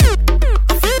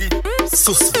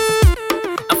sus.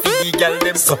 I feel the girl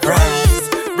them surprise.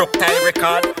 BRUKK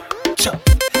record.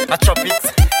 A Tropixx.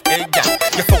 Hey girl,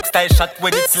 your folk style shot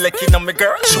when it's licking on me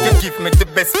girl. You give me the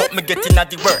best fuck me getting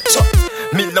at the word.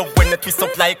 Me love when you twist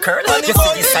up like curl. You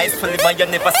see the size full and you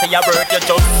never say a word. You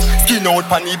just skin out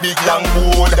pan the big long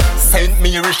wood. Saint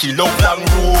Mary she love long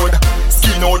road.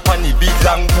 Skin out pan the big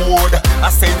long wood. I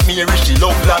Saint Mary she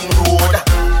love long road.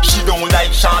 She don't like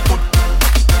short hood.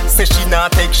 Say she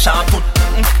not take short hood.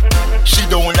 She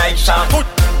don't like short hood.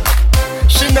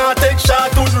 She not take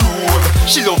short hood road.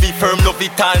 She love it firm, love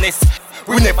it tallness.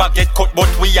 We never get cut but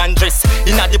we undress.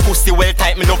 Inna the pussy well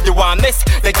tight, me love the warmness.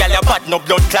 The girl you bad no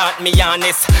blood clot, me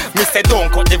honest. Me say don't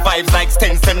cut the vibes like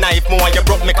stencil knife. More you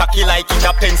broke me cocky like in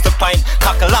a pencil pine.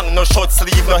 Cock long, no short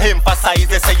sleeve, no emphasize.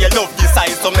 They say you love the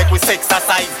size, so make we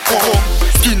sexercise.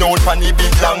 Skin out pan the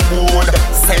big long wood.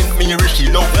 Saint Mary she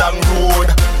love long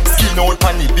road. Skin out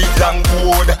pan the big long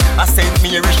wood. I Saint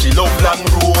Mary she love long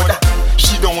road.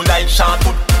 She don't like short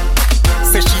hood.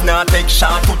 Say she not take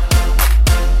short hood.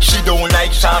 She don't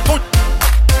like short hood.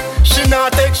 She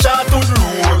not take short hood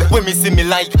road. When me see me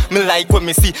like when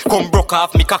me see come broke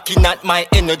off me cocky not my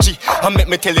energy. And make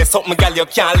me tell you something girl you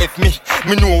can't left me.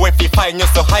 Me know if you find you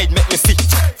so hide make me see.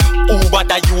 Who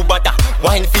bada you bada,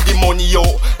 wine for the money yo.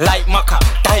 Like maca,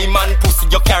 diamond pussy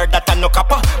you carry that and no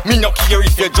kappa. Me no care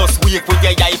if you just wake with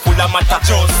your eye full of matter.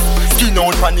 Just skin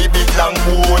out pan the big long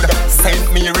wood. Saint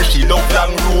Mary she love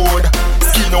long road.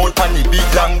 Skin out pan the big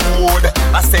long wood.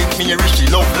 I Saint Mary she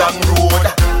love long road.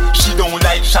 She don't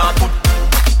like short hood.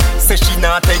 Say she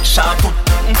not take short hood.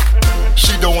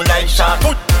 She don't like short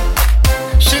hood.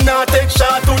 She not take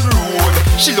short hood road.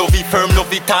 She love it firm,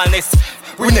 love it tallness.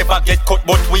 We never get cut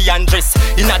but we undress.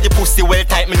 Inna the pussy well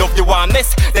tight, me love the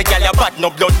warmness. The girl you bad no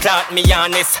blood clot, me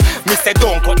honest. Me say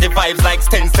don't cut the vibes like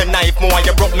stencil knife. More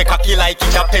you broke me cocky like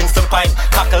in a pencil pine.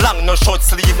 Cock long, no short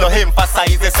sleeve, no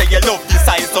emphasize. They say you love the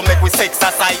size, so make we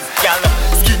sexercise. Girl,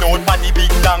 skin out pan the big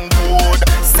long road.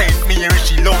 Saint Mary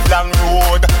she love long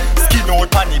road. Skin out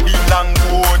pan the big long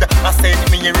road. I Saint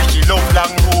Mary she love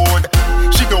long road.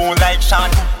 She don't like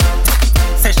short hood.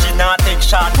 Say she not take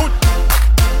short hood.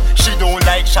 She don't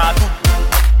like short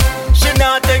hood. She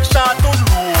not take short hood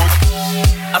road.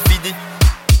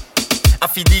 I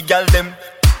feed the girl them.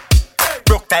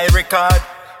 BRUKK record.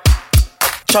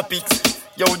 Tropixx,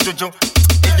 yo JUJU.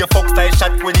 Hey your fuck style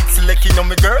shot when it's licking on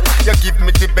me girl. You give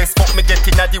me the best fuck me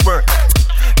getting at the work.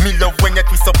 Me love when you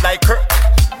twist up like her.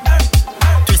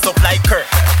 Twist up like her.